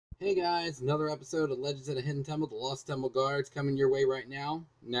Hey guys, another episode of Legends of the Hidden Temple, the Lost Temple Guards, coming your way right now.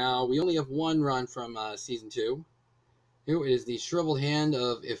 Now, we only have one run from Season 2. Here is the Shriveled Hand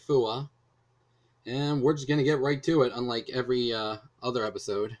of Efoua. And we're just going to get right to it, unlike every other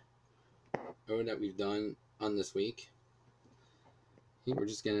episode that we've done on this week. We're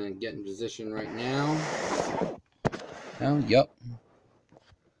just going to get in position right now. Yep,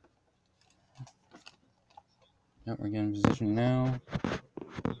 we're getting in position now.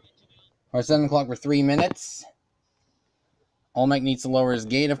 Alright, 7 o'clock for 3 minutes. Olmec needs to lower his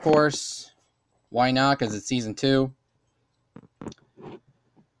gate, of course. Why not? Because it's Season 2.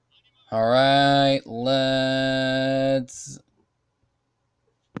 Alright, let's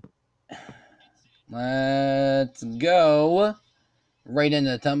go. Right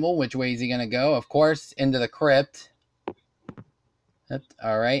into the temple. Which way is he going to go? Of course, into the crypt.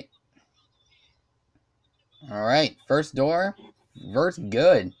 Alright. Alright, first door. Verse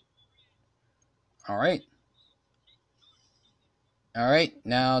good. Alright. Alright,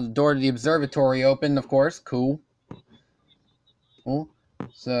 now the door to the observatory opened, of course. Cool.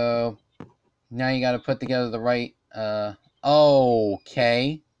 So, now you got to put together the right,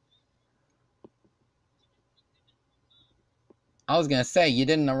 okay. I was going to say, you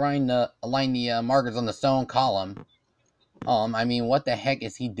didn't align the markers on the stone column. I mean, what the heck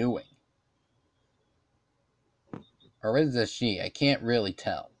is he doing? Or is this she? I can't really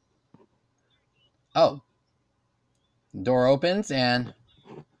tell. Oh. Door opens and...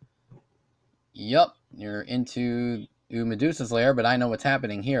 Yup, you're into Medusa's lair, but I know what's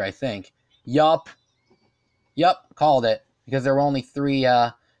happening here, I think. Yup, called it. Because there were only 3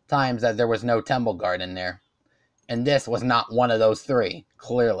 times that there was no temple guard in there. And this was not one of those 3,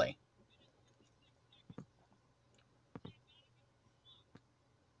 clearly.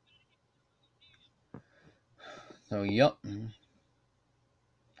 So, yup.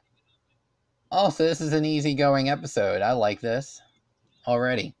 Oh, so this is an easygoing episode. I like this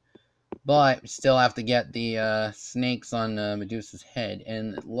already. But we still have to get the snakes on Medusa's head.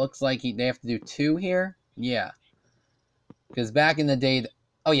 And it looks like they have to do 2 here? Yeah. Because back in the day...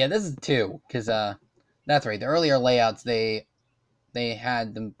 Oh, yeah, this is 2. Because, that's right. The earlier layouts, they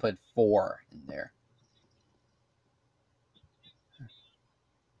had them put 4 in there.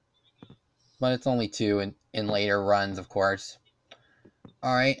 But it's only 2 in later runs, of course.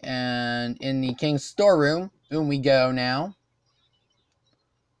 Alright, and in the king's storeroom, we go now.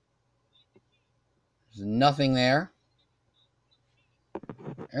 There's nothing there.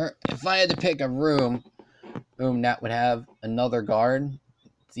 If I had to pick a room that would have another guard,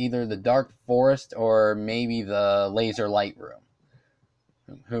 it's either the dark forest or maybe the laser light room.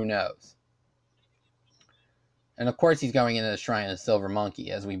 Who knows? And of course he's going into the Shrine of the Silver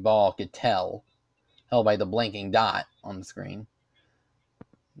Monkey, as we all could tell by the blinking dot on the screen.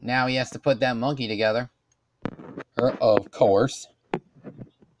 Now he has to put that monkey together. Of course.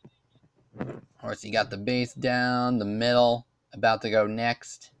 Of course, you got the base down, the middle, about to go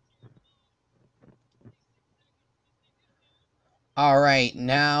next. Alright,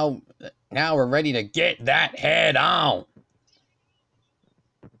 now we're ready to get that head on.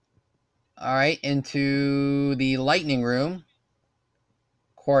 Alright, into the lightning room.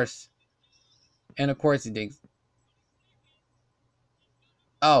 Of course. And of course he digs.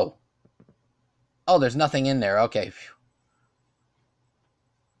 Oh, there's nothing in there. Okay.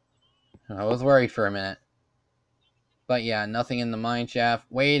 I was worried for a minute. But yeah, nothing in the mine shaft.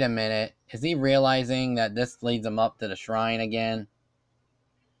 Wait a minute. Is he realizing that this leads him up to the shrine again?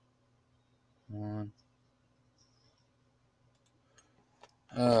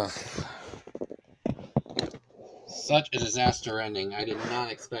 Ugh. Such a disaster ending. I did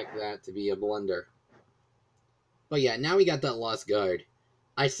not expect that to be a blunder. But yeah, now we got that lost guard.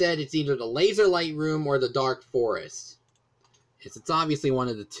 I said it's either the laser light room or the dark forest. It's obviously one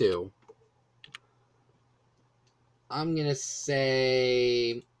of the 2. I'm going to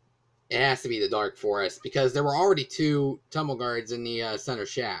say it has to be the dark forest because there were already 2 temple guards in the center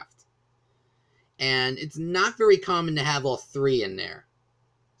shaft. And it's not very common to have all 3 in there.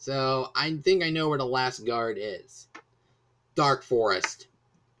 So I think I know where the last guard is. Dark forest.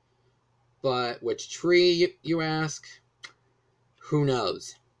 But which tree, you ask? Who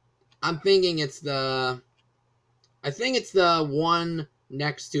knows? I'm thinking it's the... I think it's the one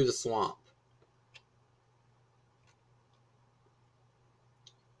next to the swamp.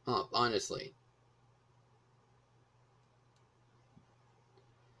 Oh, honestly.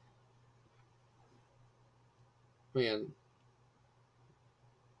 Man.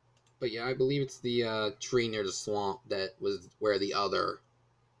 But yeah, I believe it's the tree near the swamp that was where the other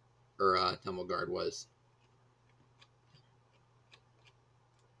temple guard was.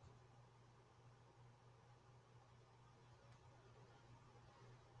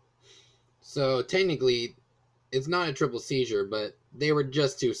 So technically, it's not a triple seizure, but they were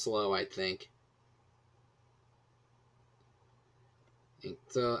just too slow, I think.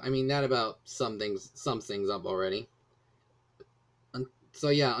 So I mean that about sums things up already. So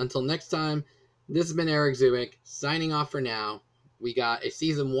yeah, until next time, this has been Eric Zubik signing off for now. We got a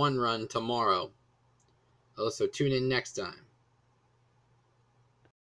season 1 run tomorrow. Also, tune in next time.